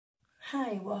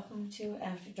Hi, welcome to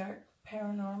After Dark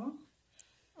Paranormal.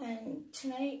 And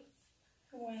tonight,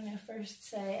 I want to first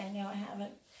say, I know I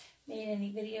haven't made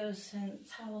any videos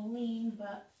since Halloween,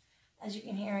 but as you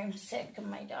can hear, I'm sick and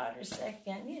my daughter's sick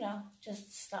and,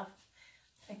 just stuff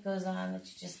that goes on that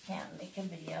you just can't make a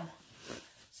video.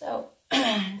 So,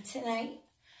 tonight,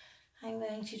 I'm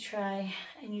going to try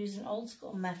and use an old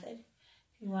school method.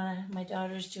 If you want to, my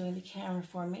daughter's doing the camera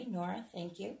for me. Nora,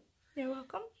 thank you. You're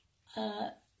welcome.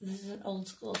 This is an old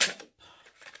school tape.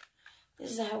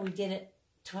 This is how we did it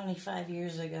 25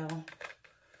 years ago.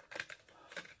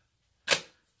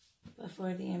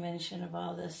 Before the invention of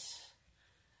all this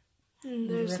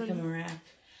There's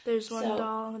one So,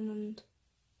 doll and then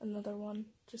another one.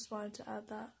 Just wanted to add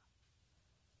that.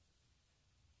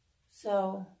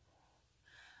 So,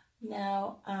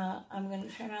 now I'm going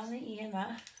to turn on the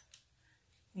EMF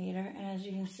meter. And as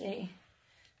you can see,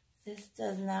 this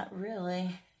does not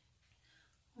really...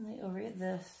 Let me overread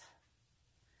this.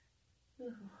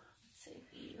 Ooh, let's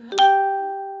see.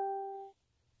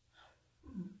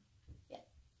 Yeah.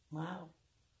 Wow.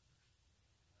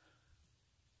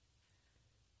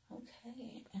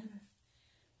 Okay. And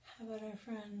how about our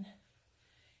friend?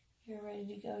 You're ready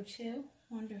to go too?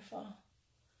 Wonderful.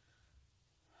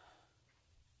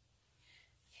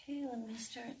 Okay, let me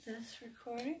start this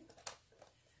recording.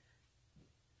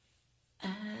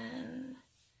 And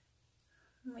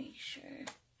make sure.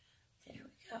 There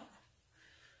we go.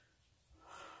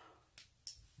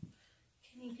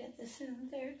 Can you get this in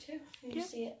there too? Can you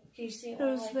see it? Can you see it when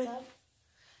it lights up?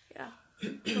 Yeah.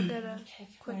 We'll get a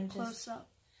quick close-up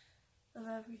of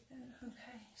everything.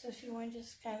 Okay. So if you want to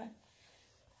just kind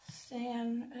of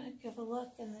stand, give a look,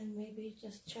 and then maybe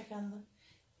just check on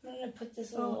the... I'm going to put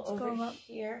this a little over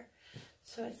here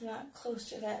so it's not close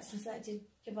to that, since that did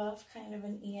give off kind of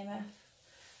an EMF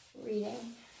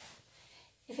reading.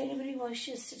 If anybody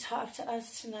wishes to talk to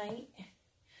us tonight,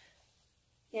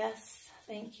 yes,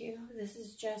 thank you. This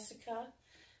is Jessica.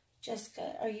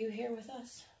 Jessica, are you here with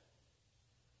us?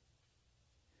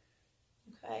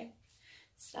 Okay.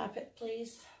 Stop it,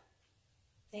 please.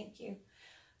 Thank you.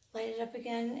 Light it up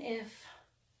again if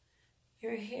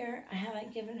you're here. I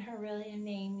haven't given her really a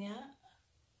name yet.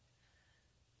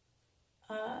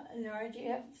 Nora,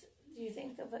 can you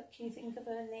think of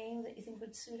a name that you think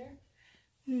would suit her?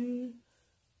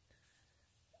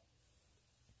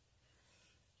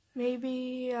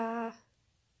 Maybe an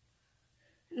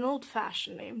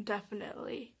old-fashioned name,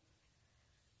 definitely.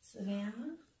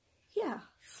 Savannah? Yeah,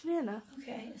 Savannah.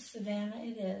 Okay, Savannah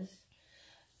it is.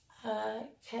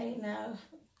 Okay, now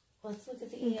let's look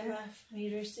at the EMF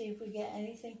meter, see if we get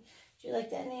anything. Do you like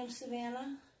that name,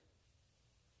 Savannah?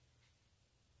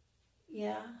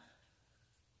 Yeah.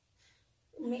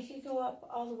 Make it go up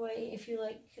all the way if you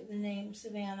like the name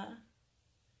Savannah.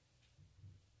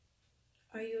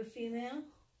 Are you a female?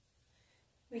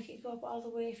 Make it go up all the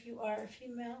way if you are a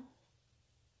female.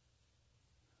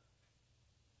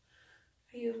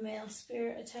 Are you a male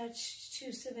spirit attached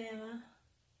to Savannah,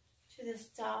 to this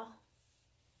doll?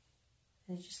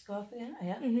 Did it just go up again? Oh,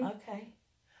 yeah, okay.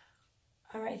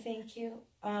 All right, thank you.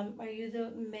 Are you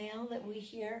the male that we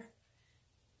hear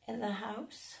in the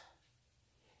house?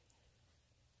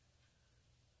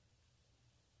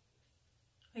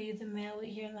 Are you the male we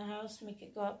hear in the house? Make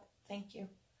it go up. Thank you.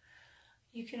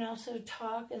 You can also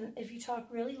talk, and if you talk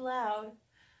really loud,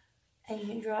 and you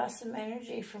can draw some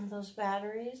energy from those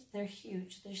batteries, they're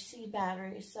huge. They're C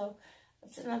batteries, so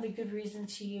that's another good reason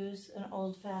to use an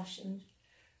old-fashioned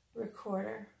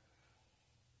recorder.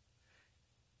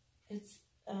 It's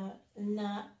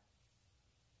not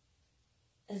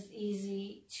as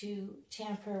easy to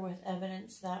tamper with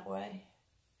evidence that way.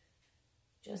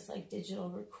 Just like digital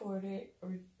recorders,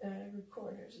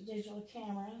 digital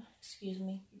camera, excuse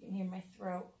me, you can hear my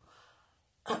throat.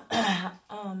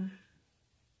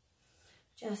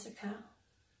 Jessica,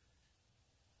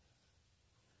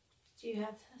 do you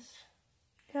have this?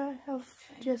 Yeah, I have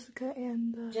Jessica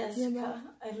and Jessica,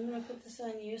 I'm going to put this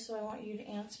on you, so I want you to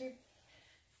answer.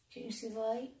 Can you see the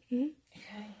light?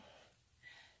 Okay.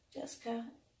 Jessica,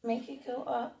 make it go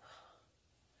up.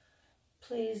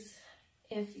 Please,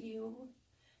 if you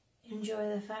enjoy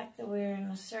the fact that we're in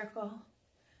a circle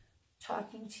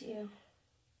talking to you.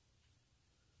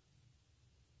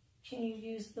 Can you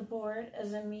use the board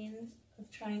as a means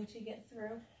of trying to get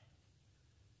through?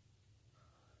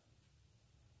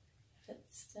 If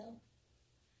it's still.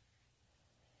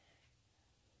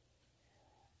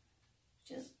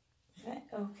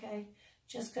 Okay.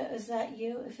 Jessica, is that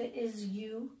you? If it is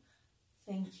you,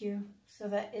 thank you. So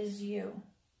that is you.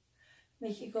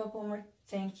 Make it go up one more.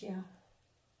 Thank you.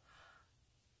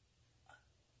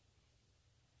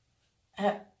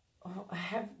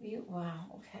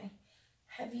 Wow, okay.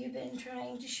 Have you been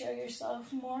trying to show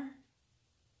yourself more?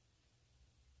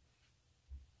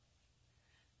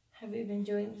 Have you been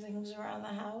doing things around the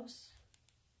house?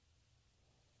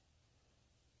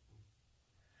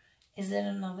 Is it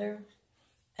another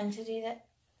entity that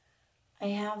I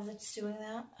have that's doing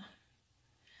that?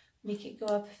 Make it go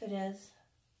up if it is.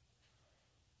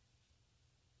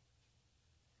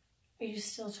 Are you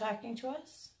still talking to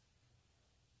us?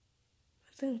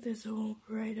 I think there's a one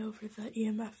right over the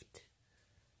EMF.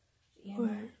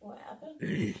 EMF, what happened?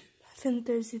 I think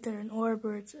there's either an orb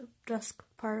or it's a dust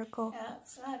particle. Yeah,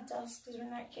 it's not dust because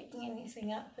we're not kicking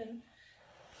anything up and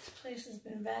this place has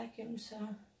been vacuumed, so.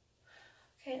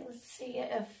 Okay, let's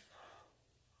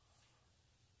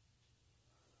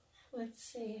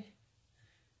see.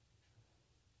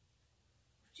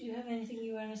 Do you have anything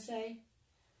you want to say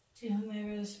to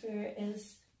whomever the spirit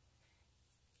is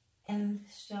in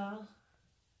the stall?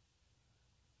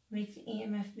 Make the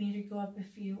EMF meter go up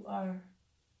if you are.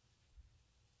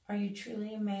 Are you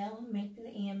truly a male? Make the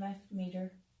EMF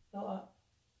meter go up.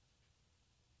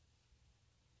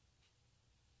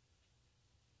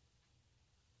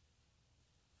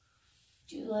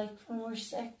 Do you like when we're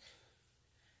sick?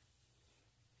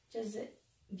 Does it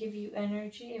give you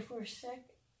energy if we're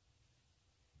sick?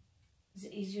 Is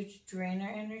it easier to drain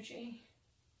our energy?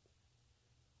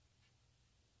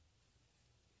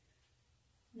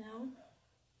 No?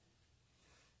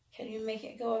 Can you make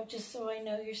it go up just so I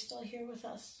know you're still here with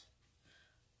us?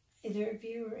 Either of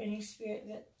you or any spirit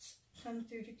that's come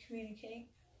through to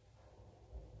communicate?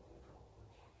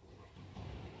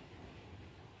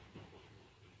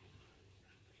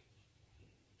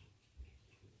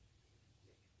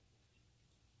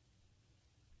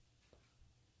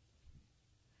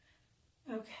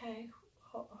 Okay.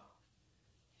 Oh,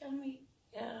 let me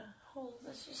hold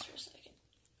this just for a second.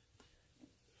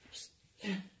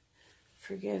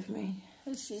 Forgive me.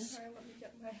 This is Sorry, let me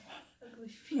get my ugly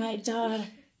feet. my daughter.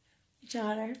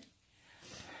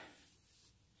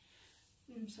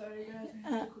 I'm sorry, guys. I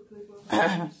have to quickly blow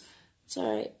my nose. It's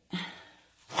alright.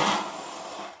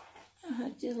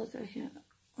 I do look like it.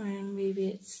 Or maybe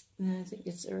it's, no, I think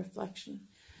it's a reflection.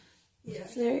 Yeah.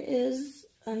 If there is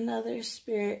another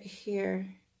spirit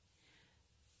here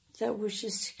that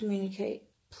wishes to communicate,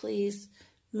 please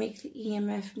make the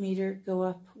EMF meter go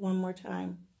up one more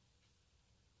time.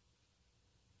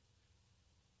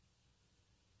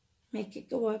 Make it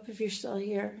go up if you're still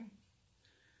here.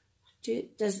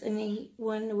 Does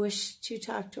anyone wish to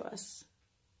talk to us?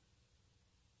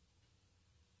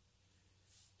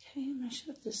 Okay, I'm going to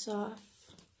shut this off.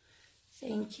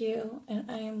 Thank you. And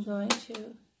I am going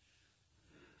to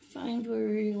find where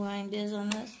rewind is on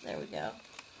this. There we go.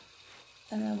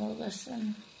 And then we'll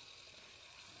listen.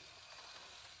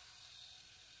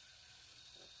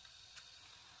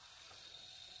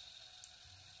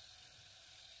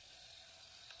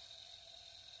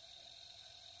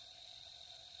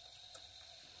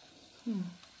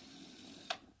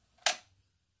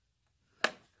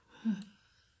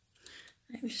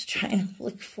 I'm just trying to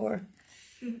look for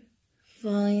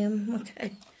volume.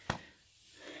 Okay.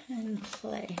 And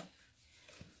play.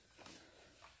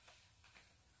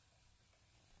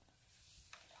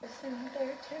 Listen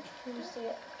there too. Can you see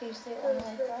it? Can you see it on my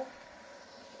phone?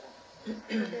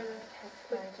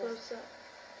 Close up.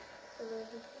 So if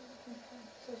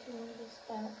you want to just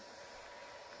stand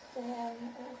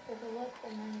for the look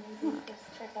and then maybe just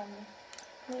check on me.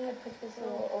 I'm going to put this a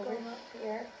little over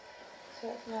here so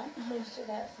it's not close to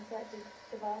that since that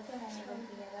device kind of would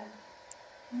be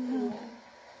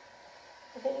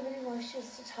If anybody wishes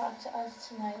to talk to us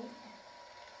tonight,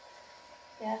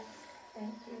 yes,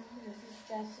 thank you. This is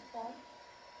Jessica.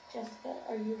 Jessica,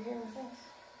 are you here with us?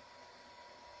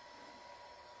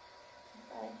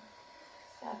 Okay.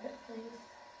 Stop it, please.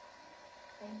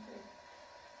 Thank you.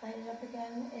 Light it up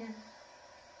again if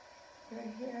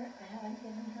you're here. I haven't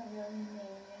given her real name yet.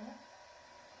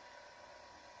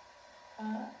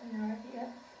 Nadia,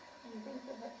 do you think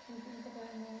about a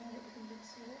name that you can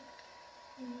see it?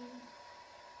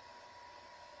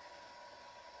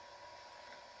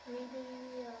 Maybe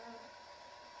an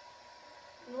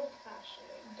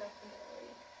old-fashioned, definitely.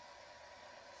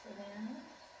 Savannah?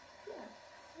 Yeah.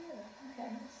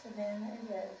 Okay, Savannah it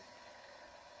is.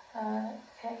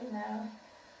 Okay, now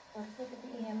let's look at the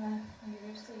EMF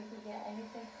meter, see if we get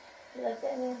anything. Do you like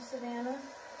that name, Savannah?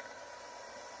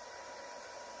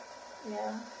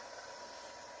 Yeah.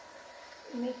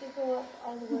 Make it go up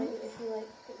all the way if you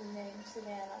like the name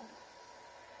Savannah.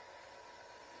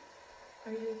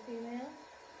 Are you a female?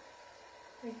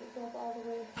 Make it go up all the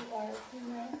way if you are a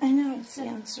female. I know, it's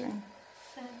answering.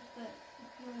 Said that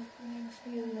if you like the name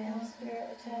You male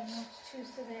spirit attached to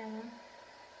Savannah,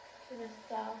 to this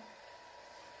doll.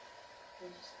 Did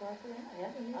you spark it in?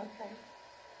 Yep, okay.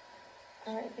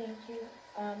 Alright, thank you.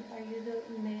 Are you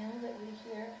the male that we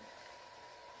hear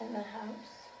in the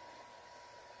house?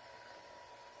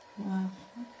 Wow,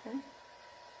 okay.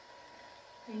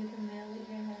 Are you the male that you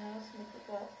hear in the house? Make it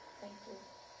go up. Thank you.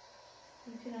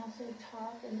 You can also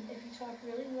talk, and if you talk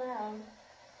really loud,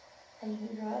 and you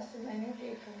can draw some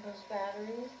energy from those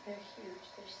batteries, they're huge.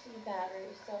 They're C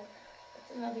batteries, so that's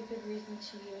another good reason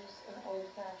to use an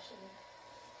old-fashioned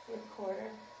recorder.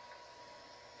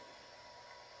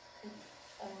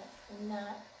 It's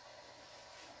not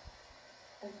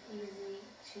as easy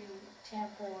to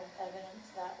tamper with evidence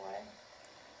that way.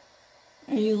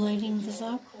 Are you lighting this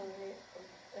up?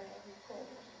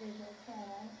 Digital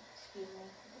camera, excuse me,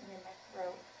 in my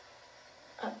throat.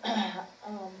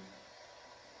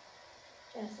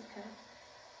 Jessica,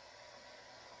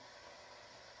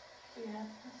 do you have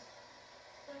this?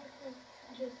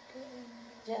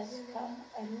 Jessica,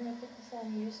 I'm going to put this on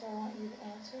you, so I want you to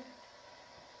answer.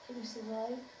 Can you see the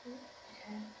light?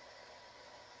 Okay.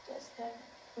 Jessica,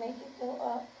 make it go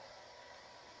up.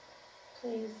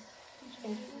 Please, if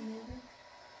you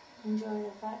enjoy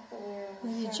the fact that we're in What the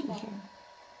did you circle, hear?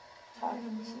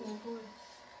 talking to you.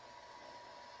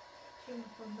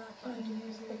 Can you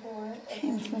use the board?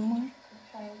 Came from where? I'm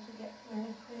trying to get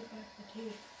through.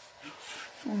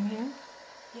 From here?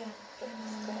 Yeah.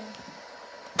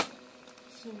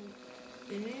 So,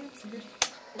 it answered.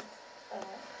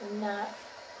 It's not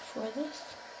For this?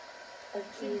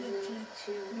 as easy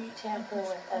to tamper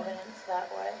with evidence that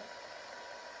way.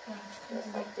 Just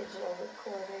like digital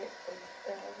recorders,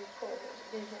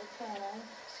 digital camera,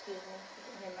 excuse me, you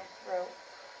can hear my throat.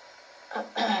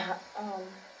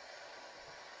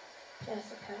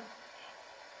 Jessica,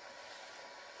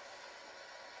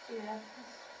 do you have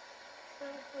this?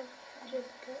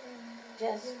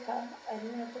 Jessica, I'm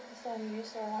going to put this on you,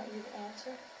 so I want you to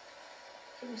answer.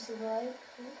 Can you see the light?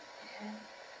 Okay.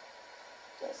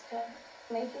 Jessica,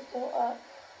 make it go up.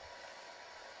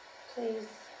 Please,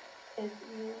 if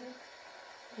you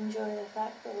enjoy the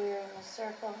fact that we're in a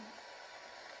circle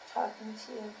talking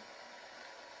to you,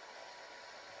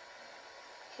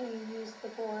 can you use the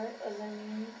board as a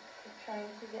means of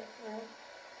trying to get through?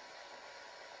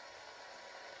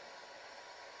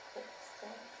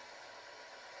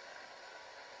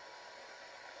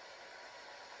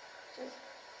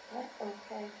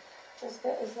 Okay.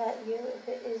 Jessica, is that you? If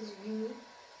it is you,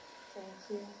 thank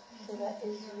you. So that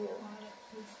is you.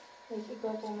 Make it go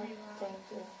up one more. Thank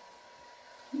you.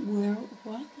 Where?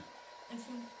 What? I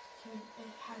think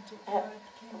it had to that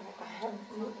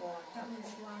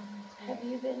was long. Have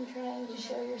you been trying to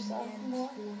show yourself more?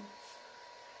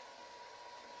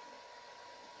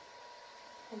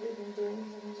 Have you been doing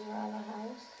things around the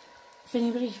house? If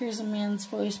anybody hears a man's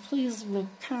voice, please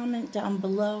comment down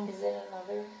below. Is it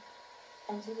another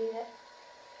entity that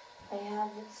I have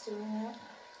that's doing that?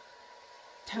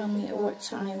 Tell me at what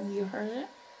time you heard it.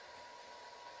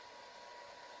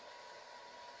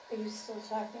 Are you still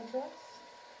talking to us?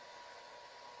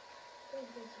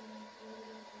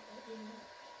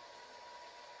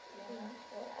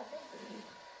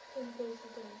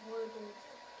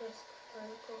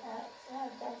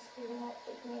 That's giving up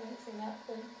the meetings and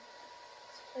nothing.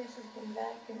 This place has been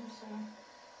vacuumed, so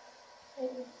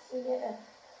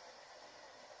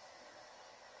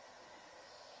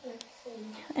let's see.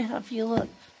 And if you look,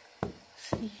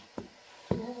 see,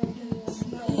 Do you have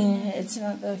any yeah, it's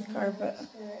not the carpet.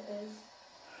 where it is?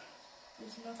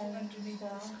 There's nothing underneath this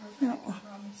carpet, No. I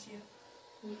promise you.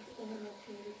 You can make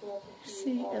sure you go up and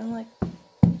See, and like,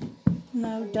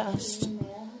 no dust. Make it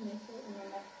in the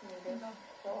next meter.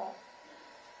 Go up.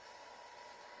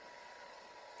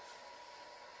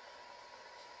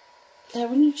 Is that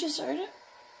when you just heard it?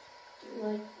 Do you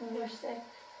like when you're sick?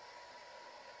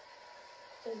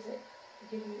 Does it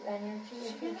give you energy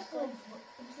if you're It sick? was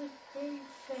like very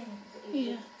faint. Does it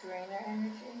Yeah. drain our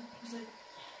energy? It was like,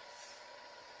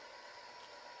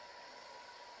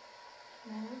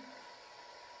 No?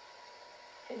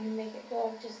 Can you make it go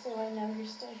up just so I know you're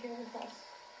still here with us?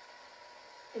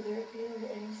 Either of you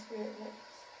or any spirit that's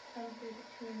come through to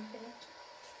communicate?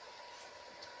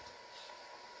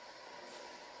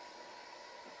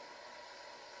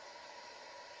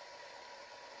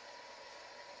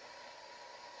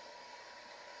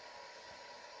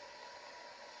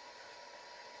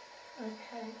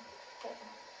 Okay.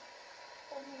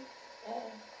 Let me,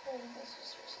 this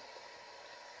is for something.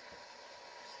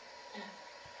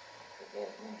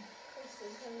 Forgive me. This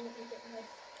is when you get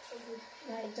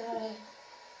my die.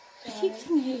 I keep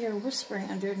thinking I hear whispering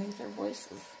underneath their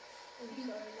voices. I'm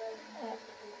sorry,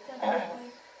 that's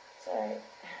like,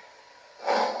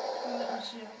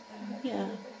 Bless you. And Yeah.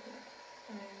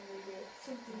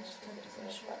 something just touched my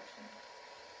shirt.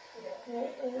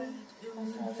 There And is it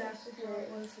was another exactly where it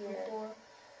was spirit here before.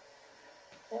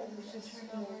 that We was should just turn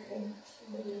over moving. in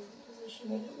a different position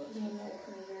than it was Name before. that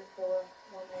meter for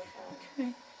one more time.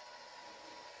 Okay.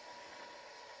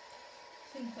 I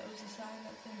think that was a sign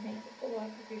that they're Thank here. you for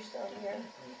Lord, if you're still here.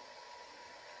 Definitely.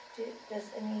 Does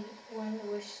anyone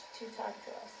wish to talk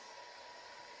to us?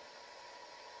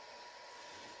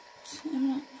 I'm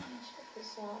not, Check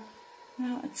this off.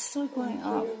 no, it's still going Thank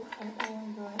up. you, and I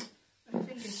am going. I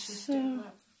think it's just So- doing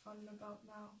that for fun about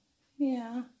now.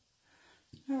 Yeah.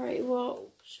 All right.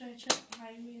 Well, Should I check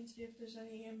behind me and see if there's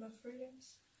any EMF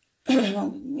readings?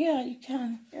 yeah, you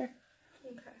can. Here.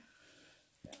 Okay.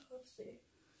 Yeah, let's see.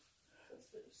 Let's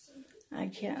do some I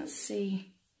can't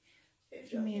see.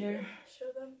 page Meter. up.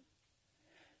 Show them.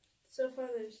 So far,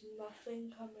 there's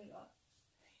nothing coming up.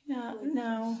 Yeah. Like,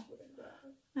 No. I swear to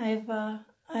God.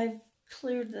 I've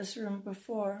cleared this room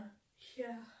before,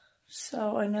 Yeah.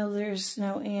 so I know there's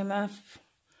no EMF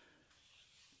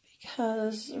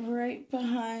because right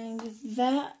behind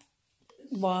that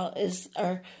wall is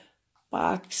our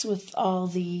box with all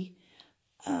the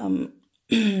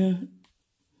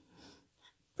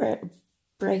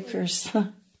breakers.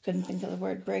 Couldn't think of the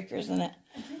word breakers in it.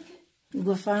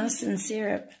 Guaifenesin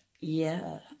syrup.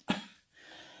 Yeah.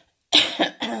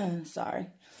 Sorry.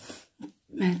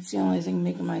 That's the only thing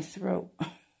making my throat.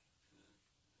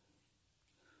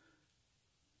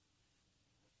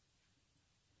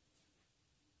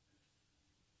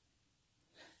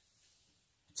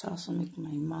 It's also making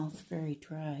my mouth very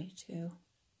dry, too.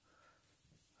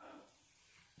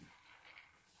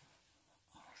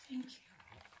 Oh, thank you.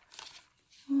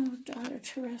 Oh, daughter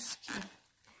to rescue.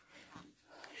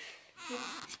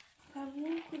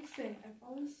 One quick thing. I've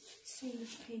always seen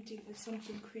this painting as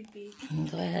something creepy. I'm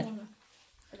glad.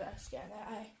 I gotta scan that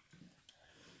eye.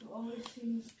 I've always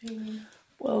seen this painting.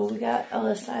 Well, we got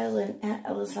Ellis Island at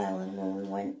Ellis Island when we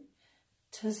went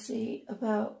to see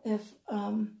about if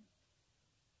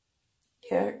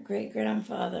your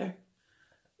great-grandfather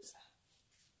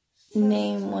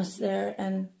name was there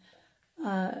and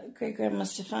great-grandma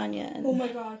Stefania. And Oh my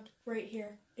god, right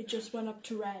here. It just went up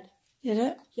to red. did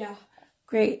it? Yeah.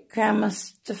 Great-grandma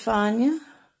Stefania.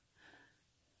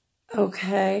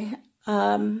 Okay.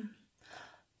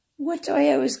 What do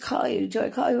I always call you? Do I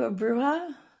call you a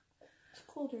bruja? It's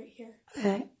cold right here.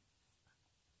 Okay.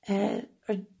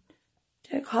 Or do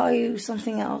I call you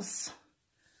something else?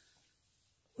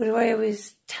 What do I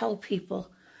always tell people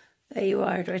that you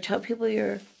are? Do I tell people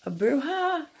you're a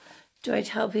bruja? Do I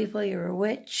tell people you're a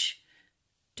witch?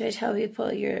 Do I tell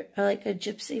people you're like a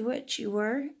gypsy witch? You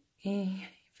were?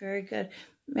 Very good.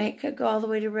 Make it go all the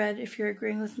way to red if you're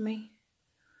agreeing with me.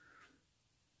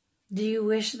 Do you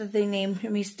wish that they named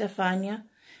me Stefania?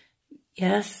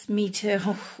 Yes, me too.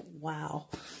 Wow.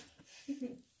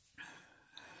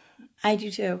 I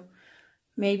do too.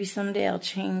 Maybe someday I'll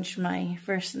change my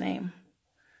first name.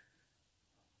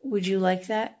 Would you like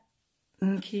that?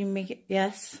 Can you make it?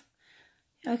 Yes?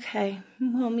 Okay.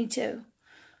 Well, me too.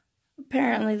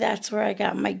 Apparently that's where I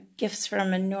got my gifts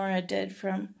from, and Nora did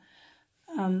from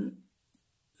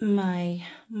my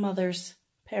mother's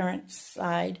parents'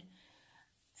 side.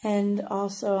 And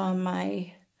also on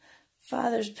my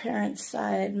father's parents'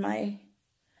 side, my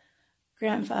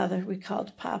grandfather, we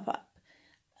called Papa,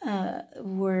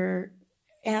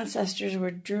 ancestors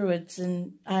were Druids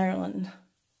in Ireland.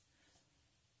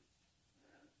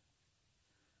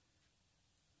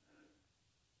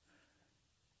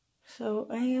 So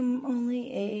I am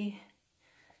only a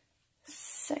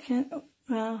second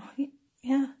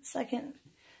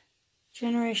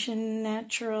generation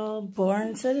natural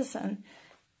born citizen.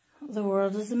 The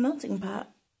world is a melting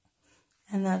pot,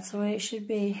 and that's the way it should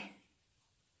be.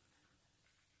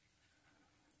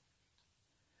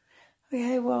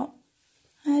 Okay, well,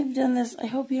 I've done this. I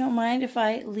hope you don't mind if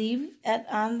I leave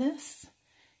on this.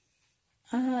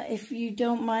 If you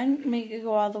don't mind, make it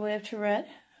go all the way up to red.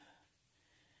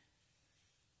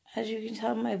 As you can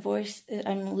tell, my voice,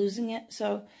 I'm losing it.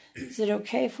 So is it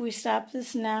okay if we stop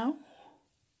this now?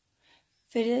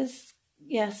 If it is,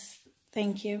 yes,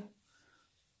 thank you.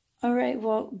 All right,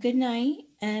 well, good night,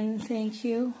 and thank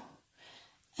you.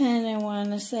 And I want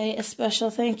to say a special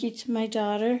thank you to my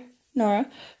daughter, Nora.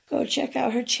 Go check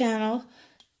out her channel,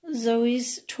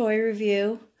 Zoe's Toy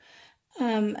Review.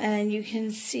 And you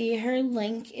can see her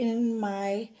link in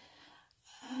my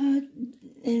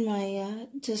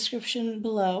description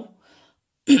below.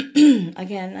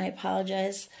 Again, I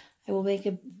apologize. I will make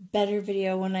a better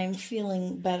video when I'm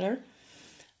feeling better.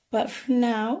 But for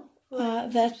now,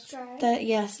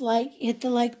 yes, hit the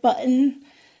like button,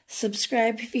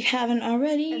 Subscribe if you haven't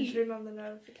already. And turn on the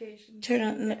notifications. Turn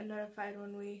on. So you get notified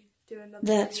when we do another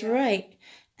That's video. right.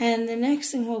 And the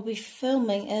next thing we'll be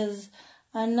filming is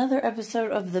another episode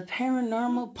of The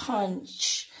Paranormal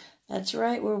Punch. That's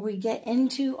right, where we get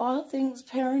into all things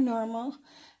paranormal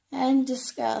and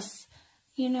discuss.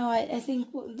 You know, I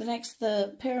think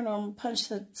the Paranormal Punch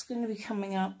that's going to be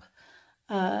coming up,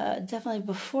 definitely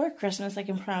before Christmas, I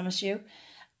can promise you,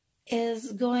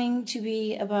 is going to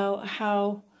be about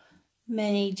how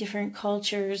many different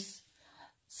cultures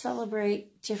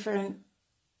celebrate different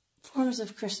forms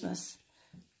of Christmas.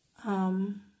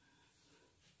 And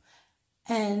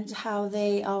how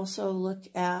they also look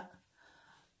at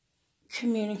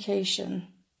communication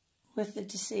with the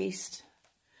deceased.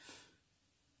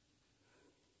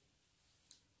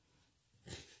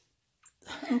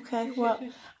 Okay, well,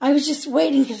 I was just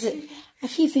waiting because I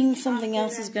keep thinking something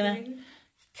else is gonna...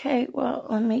 Okay, well,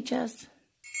 let me just...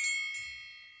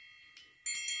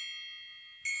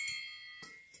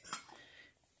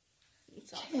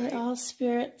 Okay, all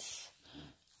spirits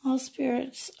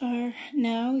are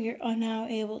now, you're now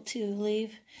able to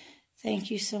leave.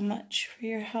 Thank you so much for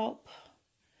your help.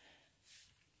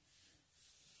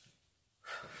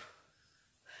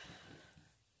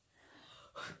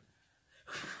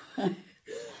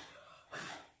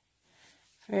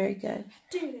 Very good.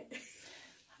 Did it.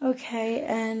 Okay,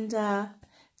 and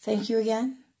thank you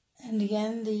again. And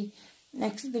again, the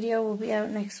next video will be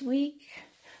out next week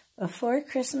before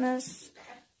Christmas.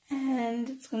 And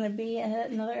it's going to be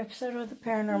another episode of The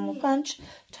Paranormal Punch,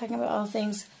 talking about all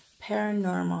things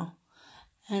paranormal.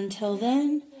 Until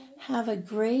then, have a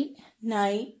great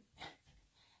night.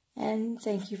 And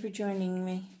thank you for joining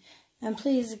me. And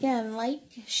please, again,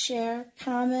 like, share,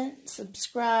 comment,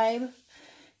 subscribe.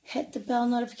 Hit the bell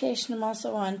notification. I'm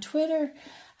also on Twitter.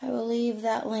 I will leave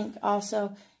that link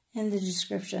also in the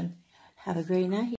description. Have a great night.